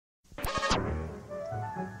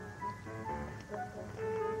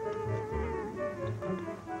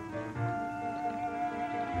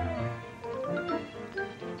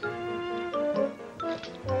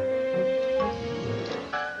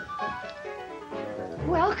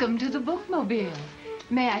Welcome to the Bookmobile.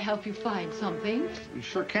 May I help you find something? You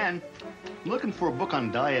sure can. I'm looking for a book on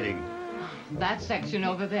dieting. That section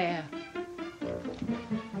over there.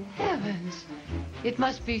 Heavens, it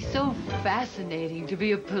must be so fascinating to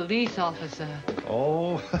be a police officer.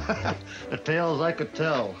 Oh, the tales I could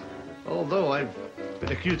tell. Although I've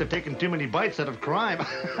been accused of taking too many bites out of crime.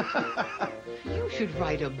 You should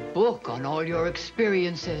write a book on all your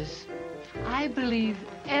experiences. I believe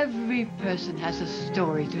every person has a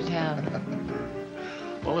story to tell.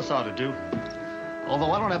 Well, this ought to do.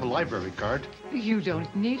 Although I don't have a library card. You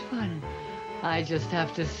don't need one. I just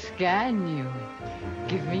have to scan you.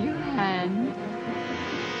 Give me your hand.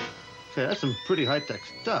 Say, that's some pretty high-tech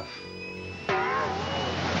stuff.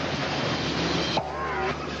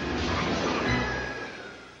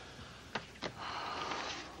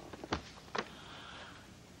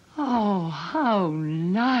 Oh, how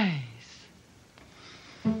nice.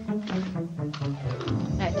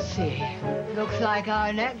 Let's see. Looks like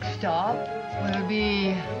our next stop will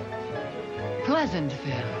be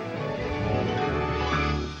Pleasantville.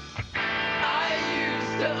 I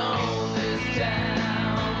used to own this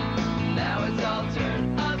town. Now it's all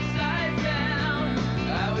turned upside down.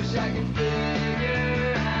 I wish I could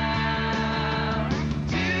figure out.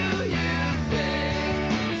 Do you think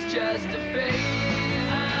it's just a phase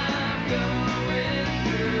I'm going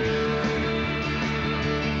through?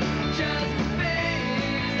 Just a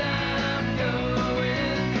phase I'm going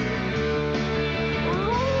through.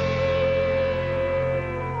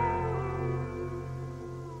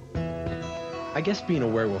 I guess being a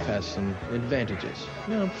werewolf has some advantages.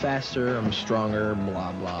 You know, I'm faster, I'm stronger,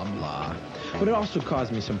 blah, blah, blah. But it also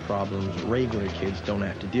caused me some problems regular kids don't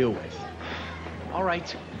have to deal with. All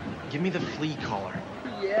right, give me the flea collar.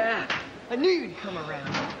 Yeah, I knew you'd come around.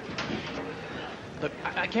 Look,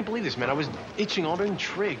 I can't believe this, man. I was itching all during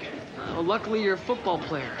trig. Well, luckily you're a football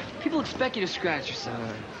player. People expect you to scratch yourself.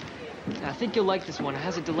 I think you'll like this one. It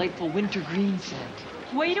has a delightful winter green scent.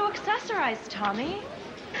 Way to accessorize, Tommy.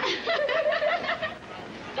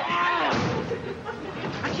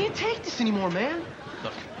 I can't take this anymore, man.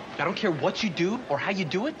 Look, I don't care what you do or how you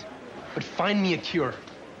do it, but find me a cure.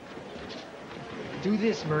 Do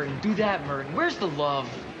this, Merton. Do that, Merton. Where's the love?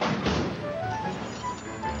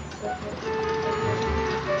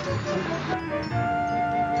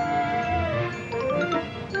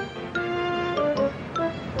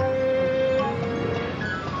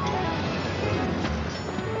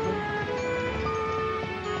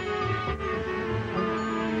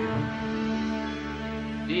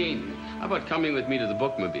 Dean, how about coming with me to the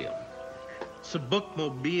Bookmobile? It's a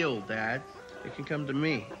Bookmobile, Dad. You can come to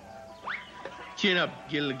me. Chin up,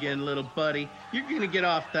 Gilligan, little buddy. You're gonna get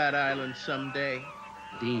off that island someday.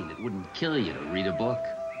 Dean, it wouldn't kill you to read a book.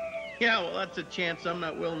 Yeah, well, that's a chance I'm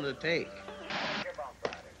not willing to take.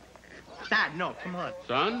 Dad, no, come on.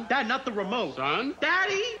 Son? Dad, not the remote. Son?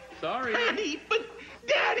 Daddy! Sorry. Daddy, but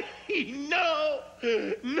Daddy, no!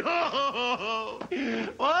 No!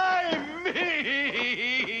 Why me?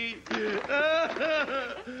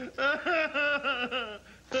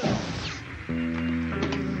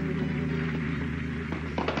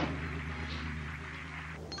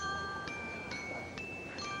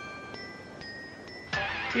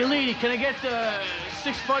 Hey, lady, can I get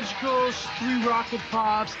 6 fudgicles, 3 rocket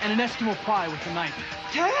pops, and an Eskimo pie with a knife?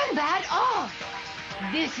 Turn that off!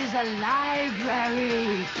 This is a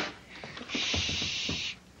library.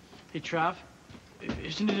 Shh. Hey, Trav,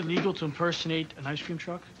 isn't it illegal to impersonate an ice cream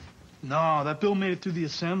truck? No, that bill made it through the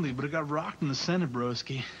assembly, but it got rocked in the Senate,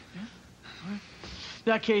 broski. Yeah? All right. In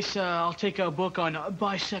that case, I'll take a book on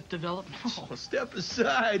bicep development. Oh, step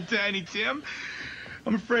aside, Tiny Tim.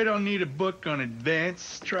 I'm afraid I'll need a book on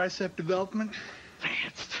advanced tricep development.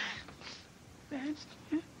 Advanced? Advanced?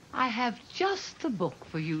 Yeah. I have just the book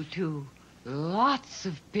for you two. Lots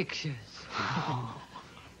of pictures.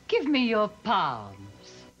 Give me your palms.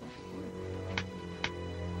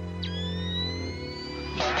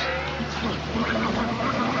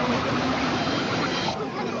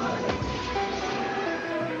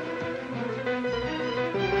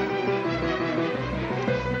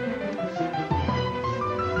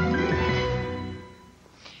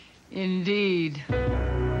 Indeed.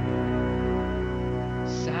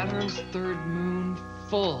 Saturn's third moon,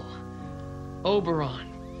 full.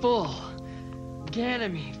 Oberon, full.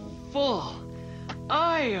 Ganymede, full.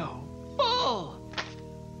 Io, full.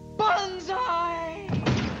 Banzai!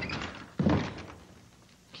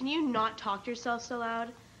 Can you not talk to yourself so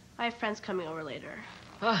loud? I have friends coming over later.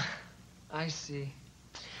 Ah, I see.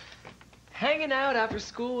 Hanging out after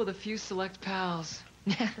school with a few select pals.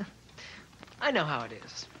 I know how it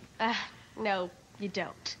is. No, you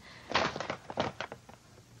don't.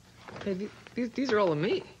 Hey, these are all of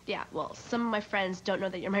me. Yeah, well, some of my friends don't know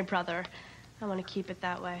that you're my brother. I want to keep it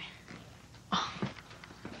that way.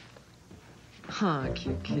 Huh,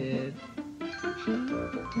 cute kid.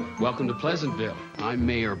 Welcome to Pleasantville. I'm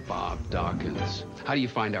Mayor Bob Dawkins. How do you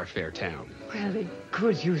find our fair town? Well, it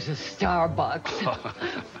could use a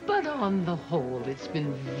Starbucks. But on the whole, it's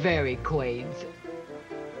been very quaint.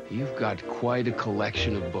 You've got quite a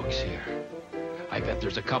collection of books here. I bet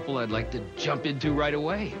there's a couple I'd like to jump into right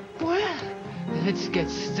away. Well, let's get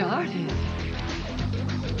started.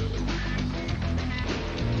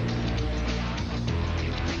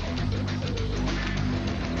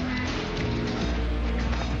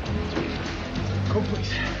 Go,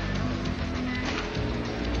 please.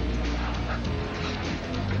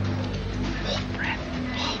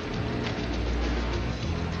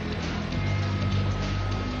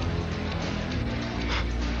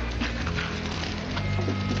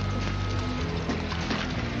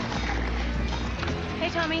 Hey,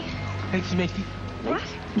 Tommy. Hey, Smithy. What?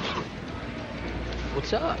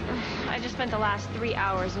 What's up? I just spent the last 3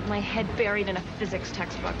 hours with my head buried in a physics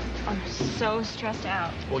textbook. I'm so stressed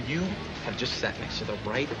out. Well, you have just sat next to the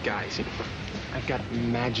right guys. I've got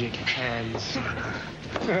magic hands.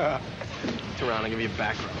 Turn around, I'll give you a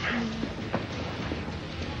back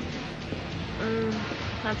rub.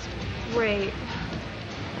 That's great.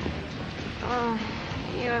 Oh,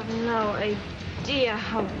 you have no idea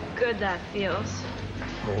how good that feels.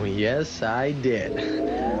 Oh, yes, I did.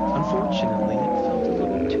 Unfortunately, it felt a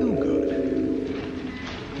little too good.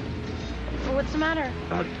 What's the matter?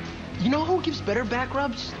 You know who gives better back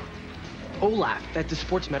rubs? Olaf at the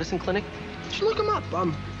sports medicine clinic. You should look him up.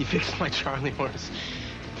 He fixed my Charlie horse.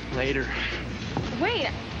 Later.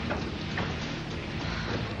 Wait.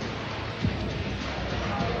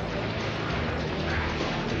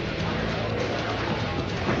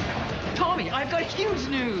 Tommy, I've got huge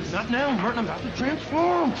news. Not now, Martin. I'm about to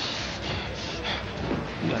transform.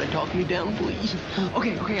 You gotta talk me down, please.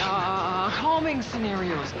 Okay, calming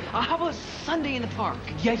scenarios. How about Sunday in the park?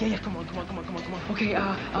 Yeah. Come on. Okay,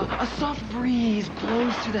 a soft breeze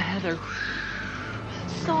blows through the heather.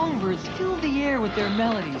 Songbirds fill the air with their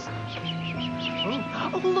melodies.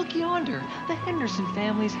 Oh, look yonder. The Henderson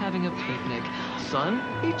family's having a picnic. Son,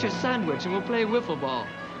 eat your sandwich and we'll play wiffle ball.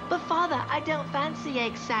 But Father, I don't fancy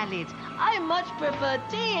egg salads. I much prefer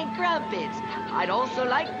tea and crumpets. I'd also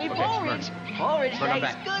like me porridge. Porridge Martin,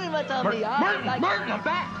 tastes good in my tummy. Martin, I like Martin, I'm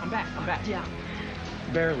back. Yeah.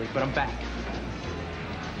 Barely, but I'm back.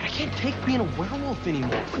 I can't take being a werewolf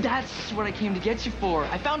anymore. That's what I came to get you for.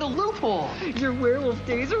 I found a loophole. Your werewolf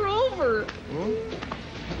days are over.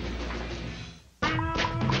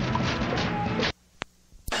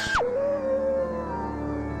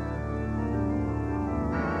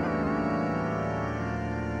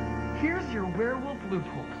 Here's your werewolf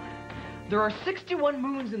loophole. There are 61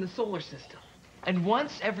 moons in the solar system. And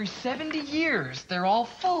once every 70 years, they're all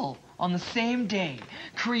full on the same day,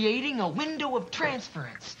 creating a window of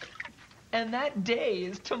transference. And that day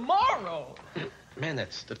is tomorrow. Man,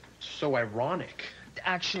 that's so ironic.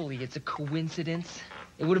 Actually, it's a coincidence.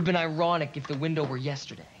 It would have been ironic if the window were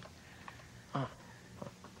yesterday. I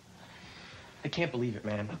can't believe it,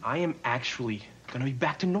 man. I am actually gonna be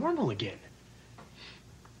back to normal again.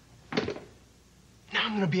 Now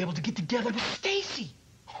I'm gonna be able to get together with Stacy.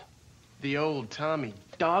 The old Tommy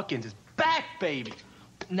Dawkins is back, baby.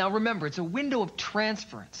 Now remember, it's a window of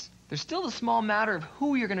transference. There's still the small matter of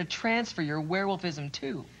who you're gonna transfer your werewolfism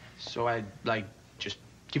to. So I'd, just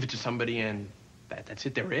give it to somebody and that's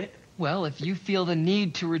it, they're it? Well, if you feel the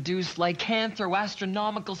need to reduce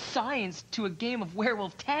lycanthro-astronomical science to a game of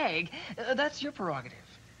werewolf tag, that's your prerogative.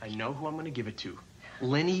 I know who I'm gonna give it to.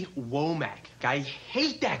 Lenny Womack. I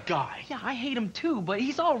hate that guy. Yeah, I hate him too, but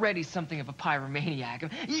he's already something of a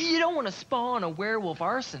pyromaniac. You don't want to spawn a werewolf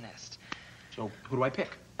arsonist. So who do I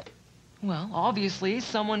pick? Well, obviously,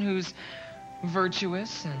 someone who's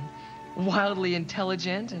virtuous and wildly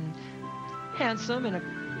intelligent and handsome in a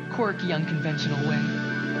quirky, unconventional way.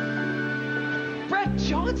 Brett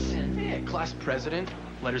Johnson! Yeah, class president,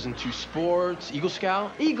 letters in 2 sports, Eagle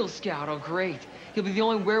Scout. Eagle Scout, oh great. He'll be the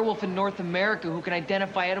only werewolf in North America who can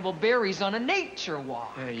identify edible berries on a nature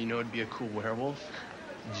walk. Hey, you know it'd be a cool werewolf?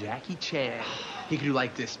 Jackie Chan. He could do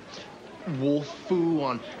like this wolf foo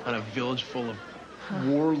on a village full of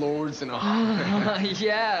warlords and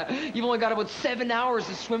Yeah, you've only got about 7 hours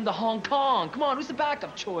to swim to Hong Kong. Come on, who's the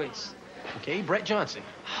backup choice? Okay, Brett Johnson.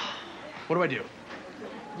 What do I do?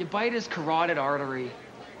 You bite his carotid artery.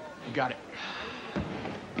 You got it.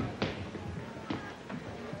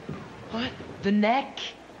 What? The neck?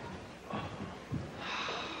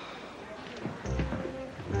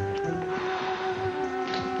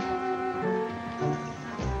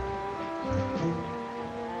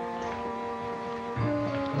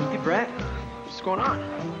 What's going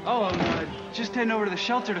on? Oh, I'm just heading over to the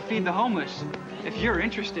shelter to feed the homeless. If you're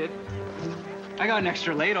interested. I got an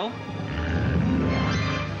extra ladle.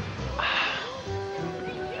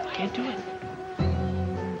 Can't do it.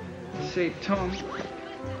 Say, Tom,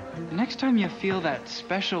 the next time you feel that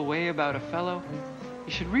special way about a fellow,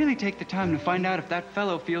 you should really take the time to find out if that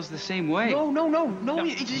fellow feels the same way. No,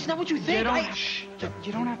 it's not what you think.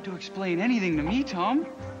 You don't have to explain anything to me, Tom.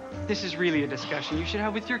 This is really a discussion you should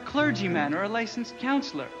have with your clergyman or a licensed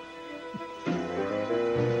counselor.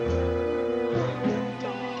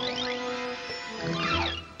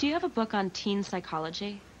 Do you have a book on teen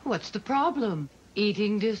psychology? What's the problem?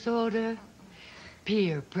 Eating disorder?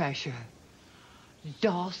 Peer pressure?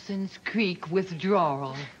 Dawson's Creek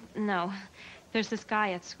withdrawal? No. There's this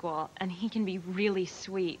guy at school, and he can be really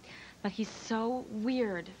sweet, but he's so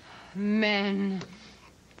weird. Men.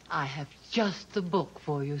 I have just the book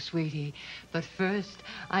for you, sweetie. But first,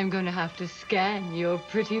 I'm going to have to scan your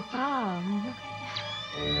pretty palm.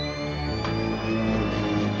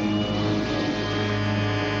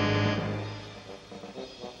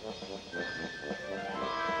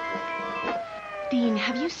 Dean,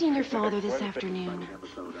 have you seen your father this afternoon?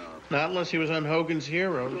 Not unless he was on Hogan's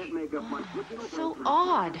Heroes. So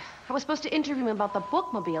odd. I was supposed to interview him about the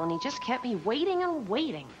Bookmobile, and he just kept me waiting and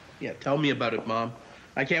waiting. Yeah, tell me about it, Mom.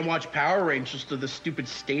 I can't watch Power Rangers till the stupid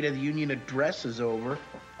State of the Union address is over.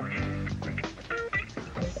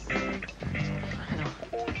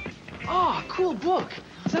 Oh, cool book.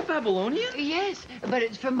 Is that Babylonia? Yes, but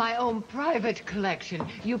it's from my own private collection.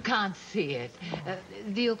 You can't see it.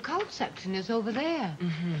 The occult section is over there.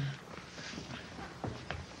 Mm-hmm.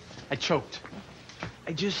 I choked.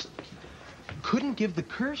 I just couldn't give the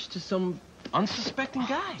curse to some unsuspecting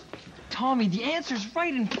guy. Tommy, the answer's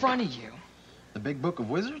right in front of you. The big book of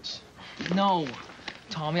wizards? No.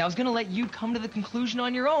 Tommy, I was gonna let you come to the conclusion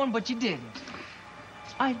on your own, but you didn't.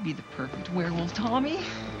 I'd be the perfect werewolf, Tommy.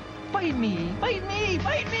 Bite me! Bite me!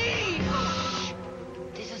 Bite me! Shh.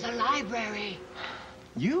 This is a library.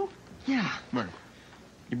 You? Yeah. Merton,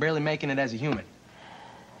 you're barely making it as a human.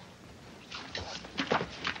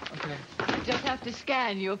 Okay. Just have to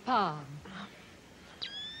scan your palm.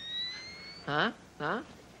 Huh?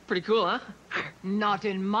 Pretty cool, huh? Not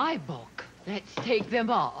in my book. Let's take them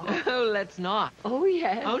off. Oh, let's not. Oh,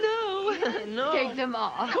 yes. Oh, no. Yes. No. Take them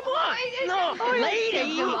off. Come on. No, Oh, yes, lady.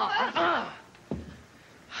 take them off.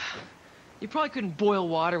 You probably couldn't boil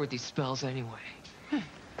water with these spells anyway.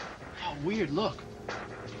 Oh, weird, look.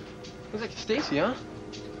 Looks like Stacy, huh?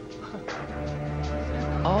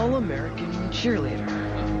 All-American cheerleader.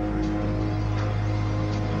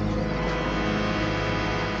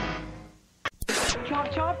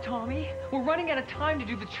 Chop, chop, Tommy. We're running out of time to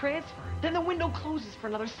do the transfer. Then the window closes for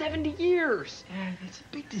another 70 years. Yeah, it's a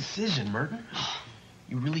big decision, Merton.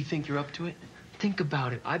 You really think you're up to it? Think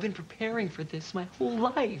about it. I've been preparing for this my whole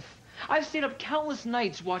life. I've stayed up countless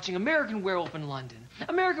nights watching American Werewolf in London,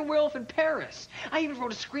 American Werewolf in Paris. I even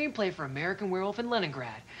wrote a screenplay for American Werewolf in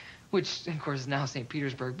Leningrad, which, of course, is now St.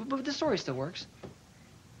 Petersburg, but the story still works.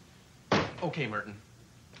 Okay, Merton.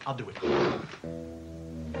 I'll do it.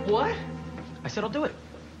 What? I said I'll do it.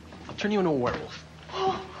 I'll turn you into a werewolf.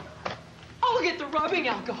 Oh, I'll get the rubbing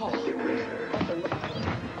alcohol.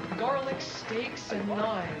 Garlic steaks and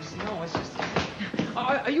knives. No, it's just...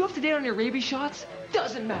 Are you up to date on your rabies shots?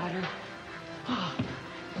 Doesn't matter.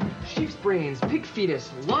 Sheep's brains, pig fetus,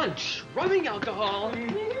 lunch, rubbing alcohol.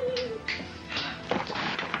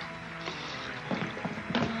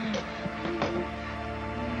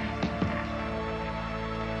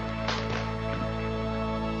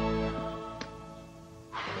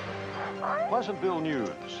 Pleasantville News.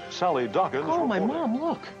 Sally Dawkins. Oh, my mom,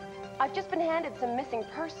 look. I've just been handed some missing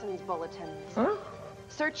persons bulletins. Huh?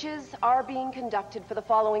 Searches are being conducted for the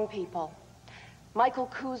following people: Michael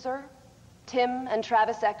Kuzer, Tim and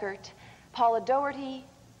Travis Eckert, Paula Doherty,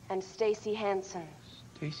 and Stacy Hansen.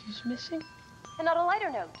 Stacy's missing? And on a lighter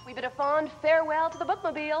note, we bid a fond farewell to the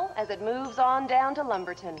Bookmobile as it moves on down to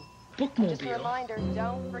Lumberton. Just a Bookmobile. reminder,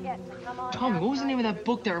 don't forget to come on. Tommy, what was the name of that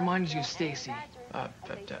book that reminded you of Stacy?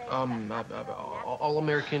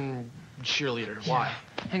 All-American cheerleader. Why?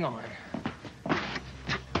 Hang on.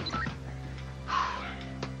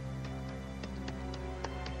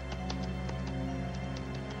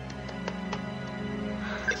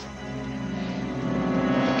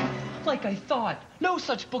 Like I thought, no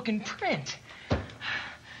such book in print.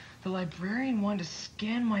 The librarian wanted to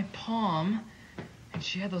scan my palm, and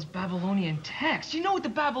she had those Babylonian texts. You know what the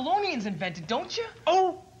Babylonians invented, don't you?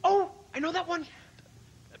 Oh, I know that one.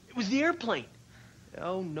 It was the airplane.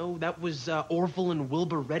 Oh, no, that was Orville and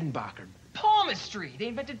Wilbur Redenbacher. Palm palmistry. They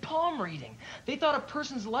invented palm reading. They thought a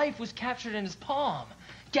person's life was captured in his palm.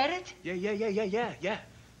 Get it? Yeah.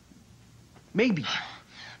 Maybe.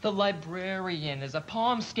 The librarian is a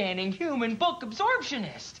palm-scanning human book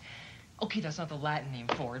absorptionist. Okay, that's not the Latin name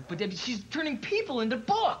for it, but she's turning people into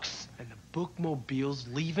books. And the Bookmobile's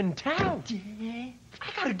leaving town. Yeah.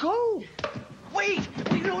 I gotta go. Wait,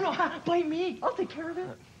 no, blame me. I'll take care of it.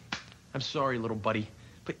 I'm sorry, little buddy,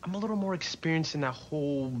 but I'm a little more experienced in that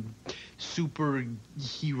whole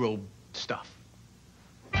superhero stuff.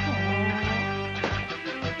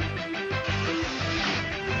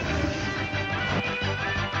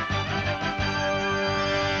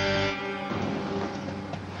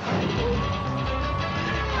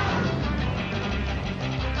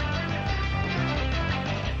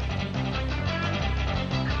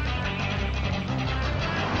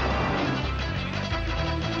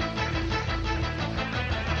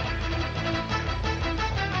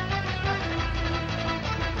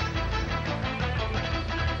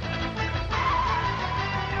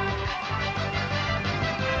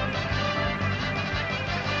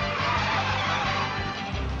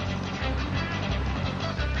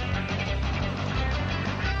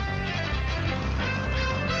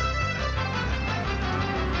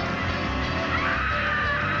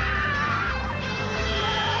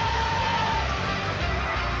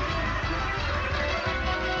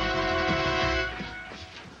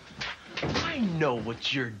 Know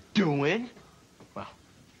what you're doing. Well,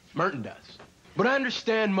 Merton does. But I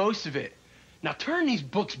understand most of it. Now turn these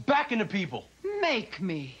books back into people. Make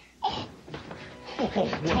me.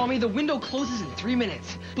 Tommy, the window closes in 3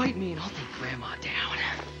 minutes. Bite me and I'll take Grandma down.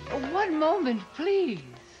 One moment, please.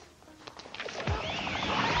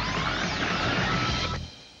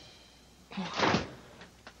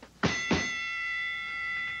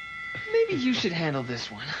 Maybe you should handle this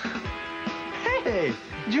one. Hey,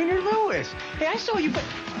 Junior Lewis. Hey, I saw you, but...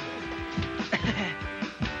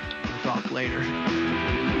 We'll talk later. Give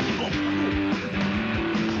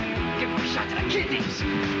her a shot to the kidneys.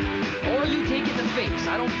 Or you take it in the face.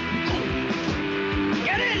 I don't...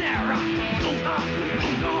 Get in there, Rock.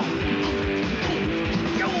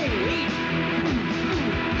 Go, eat.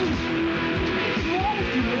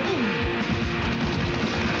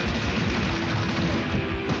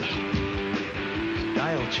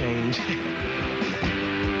 Dial change.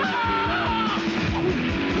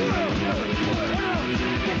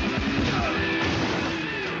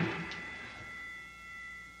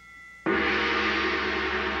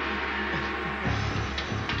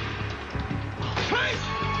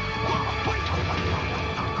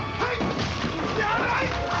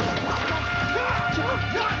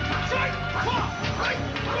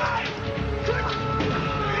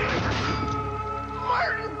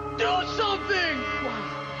 Martin, do something!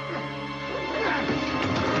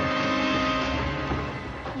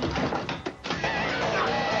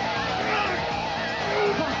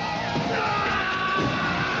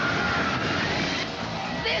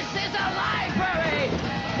 This is a library!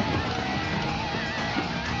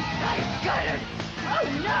 I got it! Oh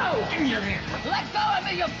no! Give me your hand. Let go of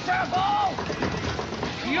me, you furball!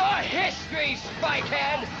 Your history,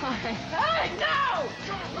 spikehead! Hey, no!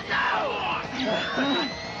 No!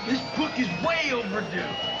 This book is way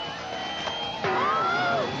overdue.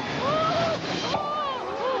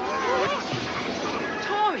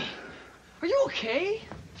 Tommy, are you okay?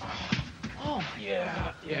 Oh,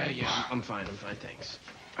 Yeah, I'm fine, thanks.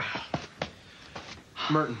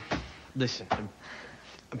 Merton, listen,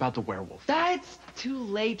 about the werewolf. That's too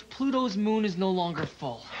late. Pluto's moon is no longer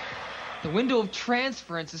full. The window of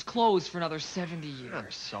transference is closed for another 70 years.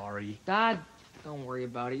 I'm sorry. Dad, don't worry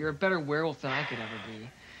about it. You're a better werewolf than I could ever be.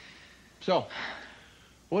 So,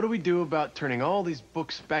 what do we do about turning all these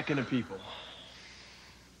books back into people?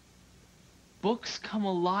 Books come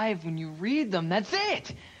alive when you read them. That's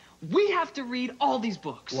it. We have to read all these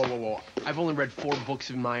books. Whoa. I've only read 4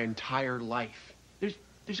 books in my entire life.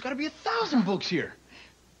 There's got to be 1,000 books here.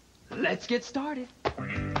 Let's get started.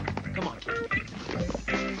 Come on.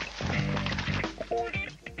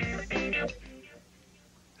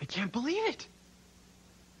 I can't believe it.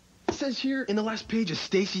 It says here in the last page,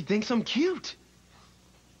 Stacy thinks I'm cute.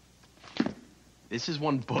 This is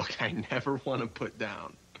one book I never want to put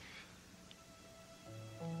down.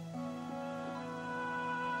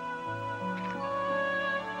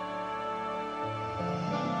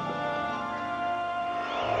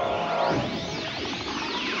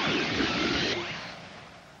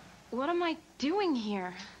 What am I doing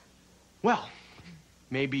here? Well,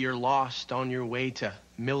 maybe you're lost on your way to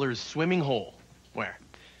Miller's swimming hole, where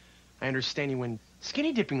I understand you went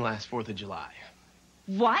skinny dipping last 4th of July.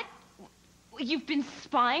 What? You've been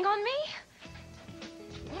spying on me?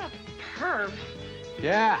 What a perv.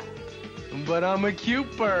 Yeah, but I'm a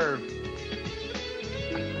cute perv.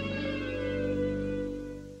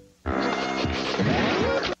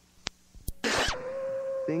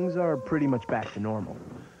 Things are pretty much back to normal.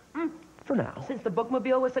 For now. Since the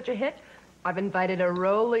Bookmobile was such a hit, I've invited a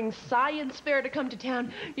rolling science fair to come to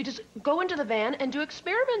town. You just go into the van and do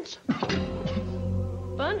experiments.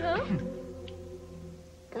 Fun, huh?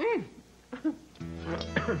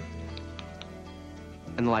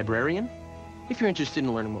 And the librarian? If you're interested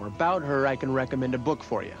in learning more about her, I can recommend a book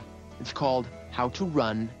for you. It's called How to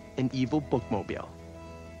Run an Evil Bookmobile.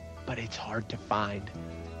 But it's hard to find.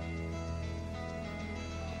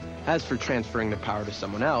 As for transferring the power to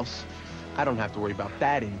someone else, I don't have to worry about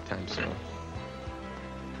that anytime soon.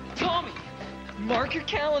 Tommy, mark your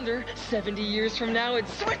calendar. 70 years from now, it's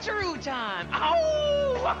switcheroo time.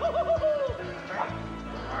 Ow!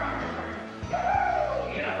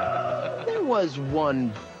 There was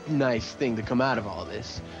one nice thing to come out of all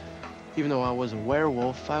this. Even though I was a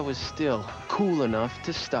werewolf, I was still cool enough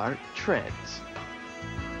to start trends.